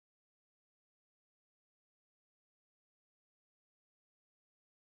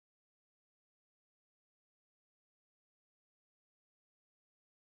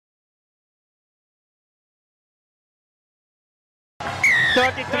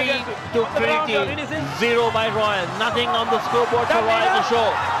33 to Trinity, 0 by Royal. Nothing on the scoreboard for Royal to show.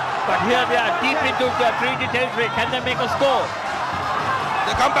 But here they are deep into the Trinity territory. Can they make a score?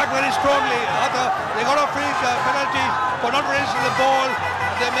 They come back very strongly. They got a free penalty for not releasing the ball.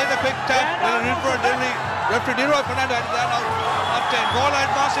 They made a quick tap. Referee Leroy Fernando and they are now up 10. Goal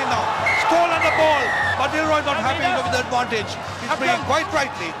advancing now. Stolen the ball, but Leroy not happy with the advantage. He's bringing quite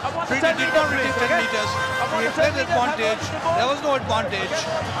rightly. Trinity did not reach 10 meters. He played the advantage. There was no advantage.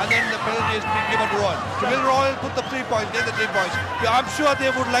 And then the penalty is being given to Royal. Will Royal put the 3 points? Get the 3 points. I'm sure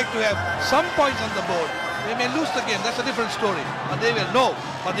they would like to have some points on the board. They may lose the game. That's a different story. But they will know.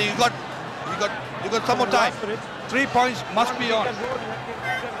 But you got some more time. 3 points must be on.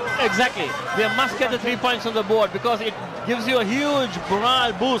 Exactly. They must get the 3 points on the board because it gives you a huge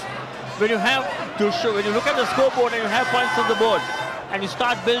morale boost when you have to show, when you look at the scoreboard and you have points on the board and you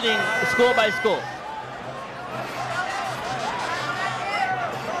start building score by score.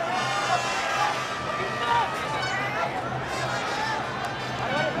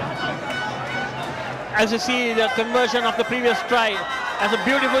 As you see the conversion of the previous try as a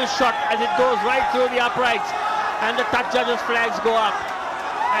beautiful shot as it goes right through the uprights and the touch judges' flags go up.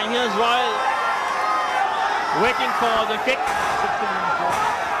 And here's Royal waiting for the kick.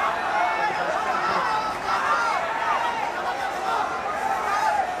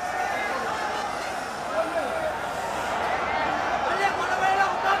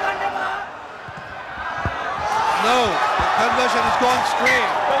 No, the conversion is gone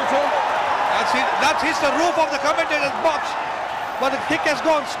straight. That hits the roof of the commentator's box, but the kick has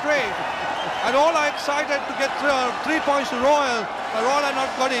gone straight. And all are excited to get 3 points to Royal. Royal have not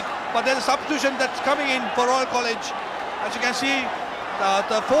got it, but there's a substitution that's coming in for Royal College. As you can see,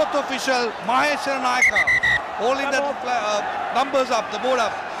 the 4th official, Dahanayake, holding the numbers up, the board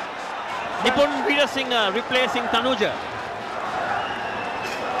up. Nipun Veera Singh replacing Tanuja.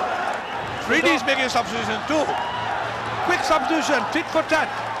 3D is making a substitution too. Quick substitution, tit for tat.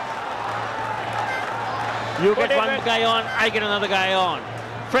 You get one guy on, I get another guy on.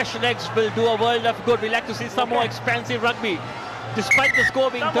 Fresh legs will do a world of good. We like to see some more expansive rugby. Despite the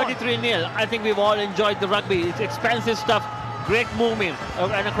score being 33-0, I think we've all enjoyed the rugby. It's expansive stuff, great movement,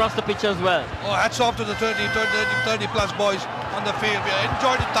 and across the pitch as well. Oh, hats off to the 30 plus boys on the field. We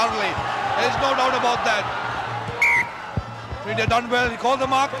enjoyed it thoroughly. There's no doubt about that. They've done well. He called the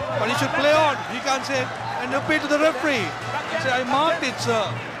mark, but he should play on. He can't say and appeal to the referee. Say, I marked it, sir.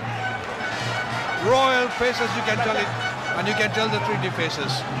 Royal faces, you can tell it, and you can tell the 3D faces.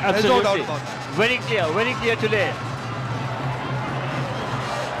 Absolutely. There's no doubt about it. Very clear today.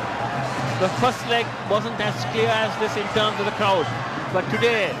 The first leg wasn't as clear as this in terms of the crowd, but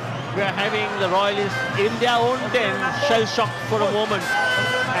today we are having the Royalists in their own den, shell-shocked for a moment,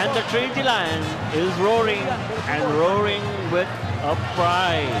 and the Trinity Lion is roaring and roaring with a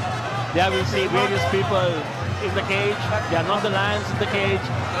pride. There we see various people in the cage. They are not the lions in the cage.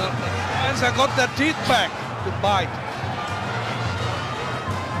 Lions have got their teeth back to bite.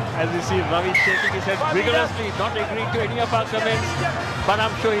 As you see Ravi shaking his head vigorously, not agreeing to any of our comments, but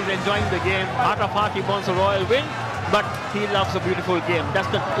I'm sure he's enjoying the game. Heart of heart, he wants a Royal win, but he loves a beautiful game.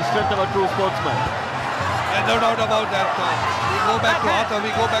 That's the strength of a true sportsman. And no doubt about that. We go back to Arthur, we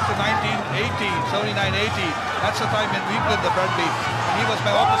go back to 1980, 79-80. That's the time when we played the Bradby. And he was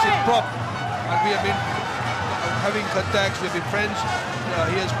my opposite prop. And we have been having contacts, we've been friends.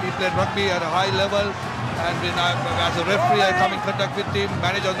 He played rugby at a high level. And when as a referee, I come in contact with him,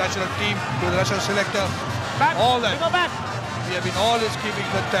 manage our national team, to the national selector. All that. We have been always keeping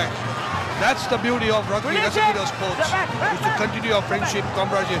contact. That's the beauty of rugby, that's the beauty of sports. Is to continue our friendship,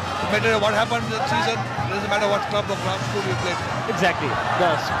 camaraderie. No matter what happened in the season, it doesn't matter what club or club school we played. Exactly.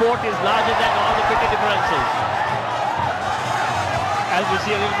 The sport is larger than all the cricket differences. As we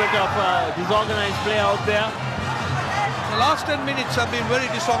see a little bit of disorganized play out there. The last 10 minutes have been very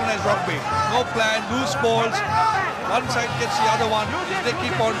disorganized rugby. No plan, loose balls. One side gets the other one. They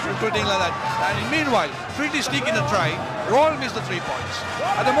keep on rotating like that. And meanwhile, Trinity sneak in a try. Royal missed the 3 points.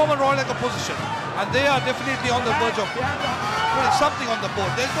 At the moment, Royal like a position. And they are definitely on the verge of putting something on the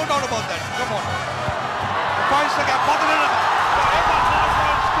board. There's no doubt about that. Come on. Finds the gap.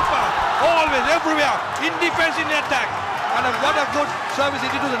 Skipper. Always, everywhere. In defense, in attack. And what a good service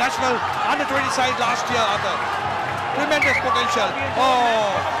he did to the national under-20 side last year, Arthur. Tremendous potential.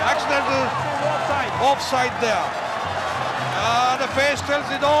 Oh, accidental offside there. The face tells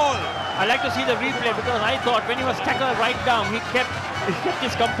it all. I like to see the replay because I thought when he was tackled right down, he kept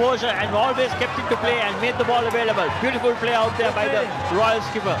his composure and always kept it to play and made the ball available. Beautiful play out there by the Royal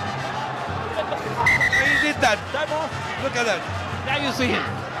skipper. He did that. Look at that. There you see him.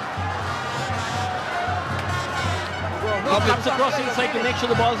 Comes across inside to make sure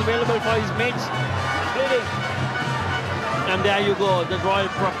the ball is available for his mates. And there you go, the Royal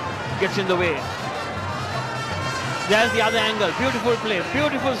prop gets in the way. There's the other angle, beautiful play,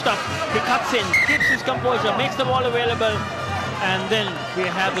 beautiful stuff. He cuts in, keeps his composure, makes the ball available, and then we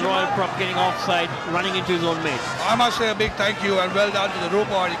have the Royal prop getting offside, running into his own mate. I must say a big thank you and well done to the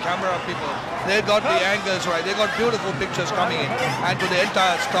Rupa and the camera people. They got the angles right, they got beautiful pictures coming in, and to the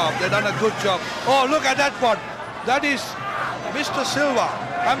entire staff, they've done a good job. Oh, look at that one. That is Mr. Silva.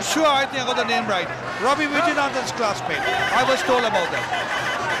 I'm sure I think I got the name right. Robbie Vijayanathan's classmate. I was told about that.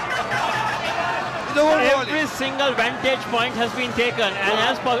 Every single vantage point has been taken, and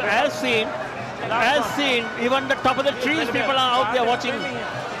as seen, even the top of the trees, people are out there watching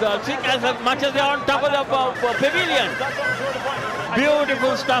the thing as much as they are on top of the pavilion.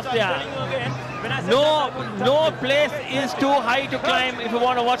 Beautiful stuff there. No place is too high to climb if you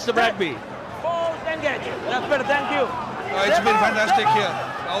want to watch the Bradby. Thank you. It's been fantastic here.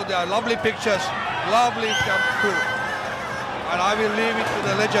 Now there are lovely pictures, lovely crew. And I will leave it to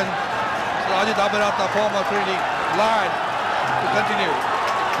the legend, Rajit Abhiratha, former Trinity Lion, to continue.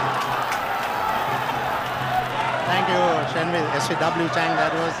 Thank you, Shenvi. SCW Chang,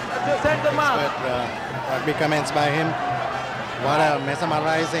 that was expert rugby comments by him. What a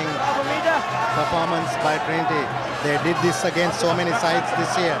mesmerizing performance by Trinity. They did this against so many sides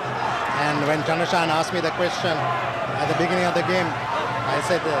this year. And when Chandrashan asked me the question at the beginning of the game, I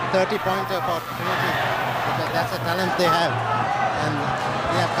said 30-pointer for Trinity, because that's the talent they have. And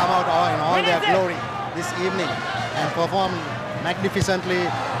they have come out in all their glory this evening and performed magnificently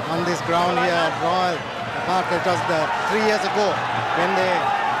on this ground here at Royal Park. It was 3 years ago when they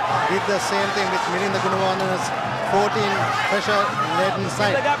did the same thing with Mirinda Gunawardana's 14 pressure-laden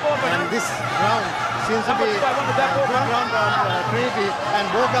side. And this ground seems to be a good ground for Trinity, and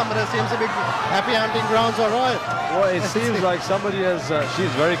Bokamara seems to be happy hunting grounds for Royal. Well, it seems like somebody has, she's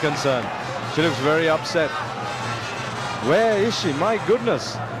very concerned. She looks very upset. Where is she? My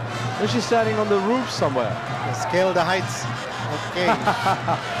goodness. Is she standing on the roof somewhere? Scale the heights. Okay.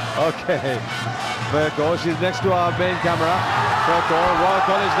 Okay. Fair call. She's next to our main camera. Fair call. Royal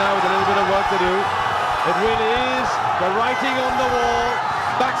College now with a little bit of work to do. It really is the writing on the wall.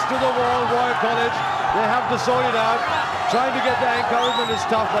 Backs to the wall, Royal College. They have to sort it out. Trying to get the encouragement is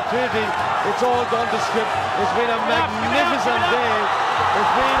tough, but Trinity, it's all gone to script. It's been a magnificent day.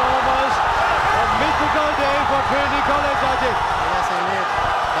 It's been almost a mythical day for Trinity College, Ajit. Yes, indeed.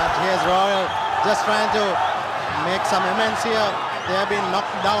 But here's Royal just trying to make some amends here. They have been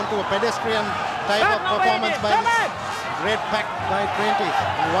knocked down to a pedestrian type of performance by this great pack by Trinity.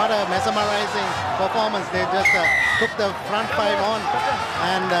 What a mesmerizing performance. They just took the front five on,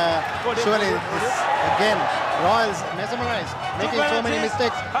 and surely this, again, Royals mesmerized, making so many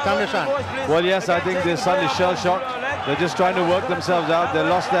mistakes. Chandrashan. Well, yes, I think they're suddenly shell-shocked. They're just trying to work themselves out. They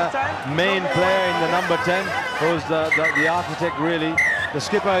lost their main player in the number 10, who's the architect, really. The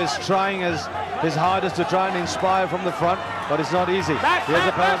skipper is trying his hardest to try and inspire from the front, but it's not easy. Here's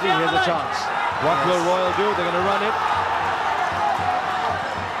a penalty, here's a chance. What will Royal do? They're going to run it.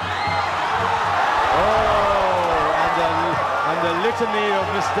 The litany of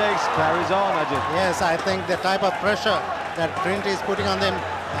mistakes carries on, Ajit. Yes, I think the type of pressure that Trinity is putting on them,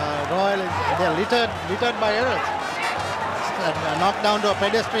 Royal, they're littered by errors. Knocked down to a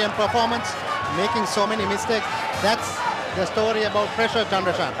pedestrian performance, making so many mistakes. That's the story about pressure,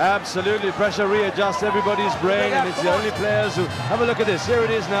 Chandrashan. Absolutely, pressure readjusts everybody's brain, and it's the only players who... Have a look at this, here it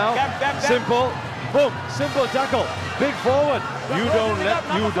is now. Simple, boom, simple tackle, big forward. You don't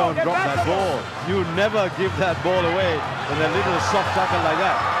drop that ball. You never give that ball away in a little soft tackle like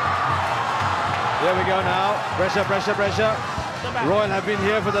that. Here we go now. Pressure, pressure, pressure. Royal have been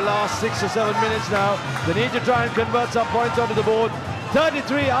here for the last 6 or 7 minutes now. They need to try and convert some points onto the board.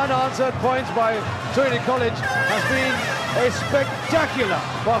 33 unanswered points by Trinity College has been a spectacular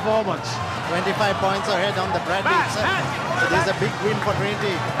performance. 25 points ahead on the Bradby itself. So this is a big win for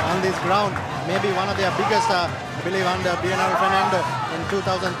Trinity on this ground. Maybe one of their biggest, I believe, under Bienal Fernando in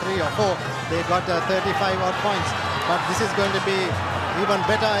 2003 or 4. They got 35 odd points. But this is going to be even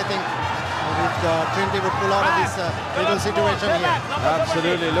better, I think, if Trinity would pull out of this little situation here.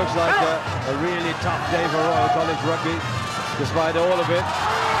 Absolutely, looks like a really tough day for Royal College Rugby, despite all of it.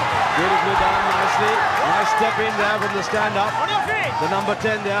 Beautifully done, nicely. Nice step in there from the stand-up. The number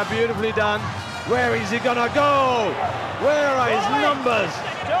 10 there, beautifully done. Where is he gonna go? Where are his numbers?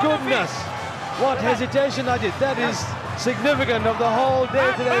 Goodness, what hesitation I did. That is significant of the whole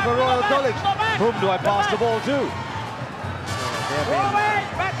day today for Royal College. Whom do I pass the ball to? There have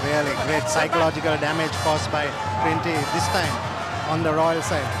been really great psychological damage caused by Trinity this time on the Royal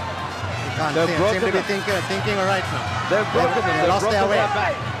side. They've seem to be thinking right now. They've broken them. They've lost their way.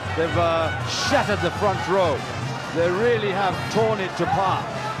 back. They've shattered the front row. They really have torn it to part.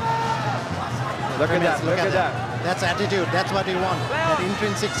 Look at that. Look at that. That's attitude. That's what you want. That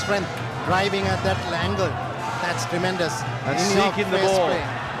intrinsic strength, driving at that angle. That's tremendous. And seeking the ball.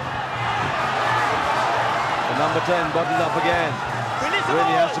 The number 10 bottled up again.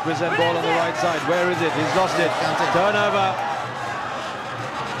 Really has to present ball on the right side. Where is it? He's lost it. Turnover.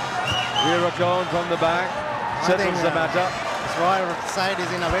 Viracone from the back. Settles the matter. This Royal side is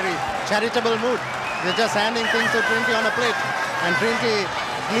in a very charitable mood. They're just handing things to Trinity on a plate. And Trinity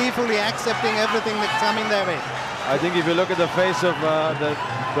gleefully accepting everything that's coming their way. I think if you look at the face of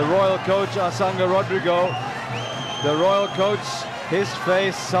the Royal coach, Asanga Rodrigo, the Royal coach, his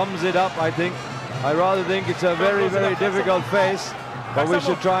face sums it up, I think. I rather think it's a very, very difficult face, but we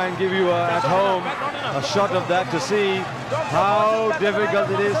should try and give you at home a shot of that to see how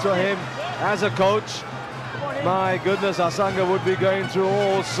difficult it is for him as a coach. My goodness, Asanga would be going through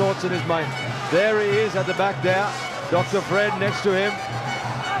all sorts in his mind. There he is at the back there, Dr. Fred next to him.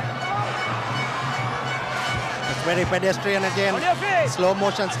 It's very pedestrian again, slow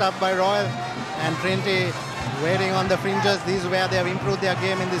motion stuff by Royal, and Trinity waiting on the fringes. This is where they have improved their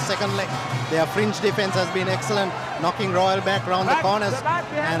game in the second leg. Their fringe defense has been excellent, knocking Royal back around the corners,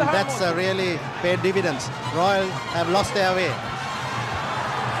 and that's really paid dividends. Royal have lost their way.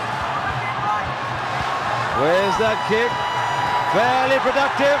 Where's that kick? Fairly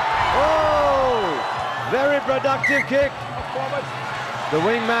productive. Oh, very productive kick. The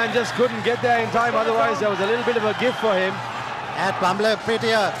wingman just couldn't get there in time, otherwise there was a little bit of a gift for him. At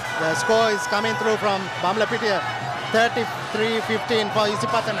Bamlapitia, the score is coming through from Bamlapitia, 33-15 for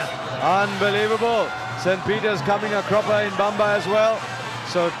Isipatana. Unbelievable. St. Peter's coming a cropper in Bamba as well.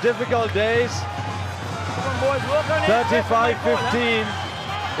 So difficult days. 35-15.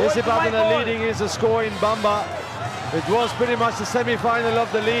 Isipatana leading is a score in Bamba. It was pretty much the semi-final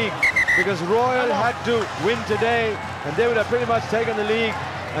of the league because Royal had to win today and they would have pretty much taken the league,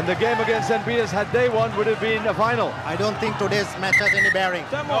 and the game against St. Peter's, had they won, would have been a final. I don't think today's match has any bearing.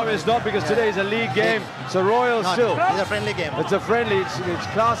 No, it's not, because today is a league game, so Royal still. It's a friendly game. It's a friendly, it's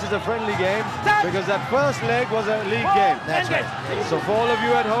classed as a friendly game because that first leg was a league game. That's right. So for all of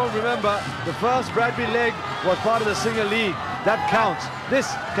you at home, remember, the first Bradby leg was part of the single league. That counts. This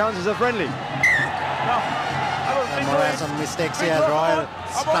counts as a friendly. More some mistakes here. Royal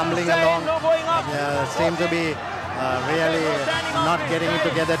stumbling along. Seem to be really not getting it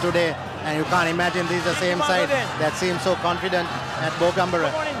together today, and you can't imagine this is the same side that seems so confident at Bokambara.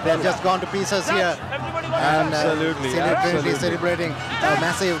 They've just gone to pieces here, and celebrating a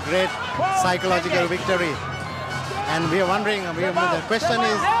massive, great psychological victory. And we are wondering, the question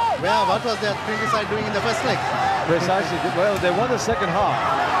is, well, what was the Trinity side doing in the first leg? Precisely. Well, they won the second half,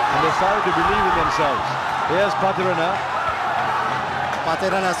 and they started to believe in themselves. Here's Patirana.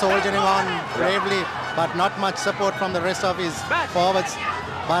 Patirana soldiering on bravely, but not much support from the rest of his forwards.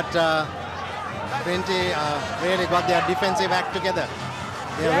 But Trinity really got their defensive act together.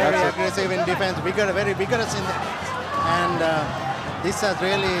 They are very aggressive in defense, very vigorous in defense. And this has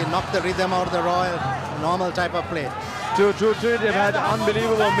really knocked the rhythm out of the Royal normal type of play. Trinity have had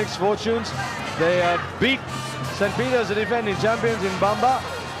unbelievable mixed fortunes. They beat St. Peter's, the defending champions, in Bamba,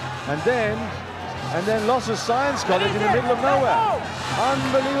 and then lost to Science College in the middle of nowhere.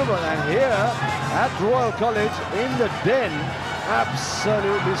 Unbelievable. And here at Royal College in the den,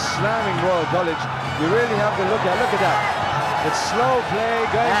 absolutely slamming Royal College. You really have to look at that. It's slow play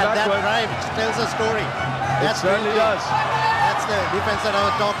going backward. That drive tells a story. It certainly does. That's the defense that I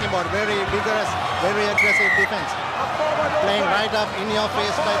was talking about. Very vigorous, very aggressive defense. Playing right up in your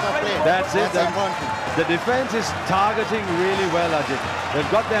face type of play. That's it. Important. The defense is targeting really well, Ajit. They've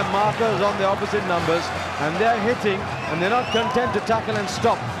got their markers on the opposite numbers, and they're hitting, and they're not content to tackle and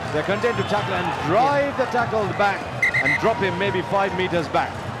stop. They're content to tackle and drive the tackle back and drop him maybe 5 meters back.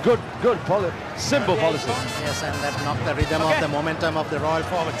 Simple policy. Yes, and that knocked the rhythm of the momentum of the Royal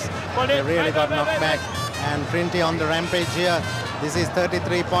forwards. They really got knocked back. And Trinity on the rampage here. This is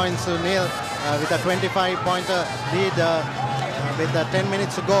 33 points to nil with a 25-pointer lead with 10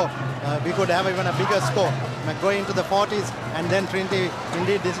 minutes to go. We could have even a bigger score, going into the 40s, and then Trinity,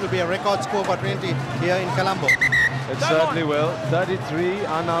 indeed this will be a record score for Trinity here in Colombo. It certainly will. 33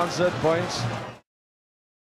 unanswered points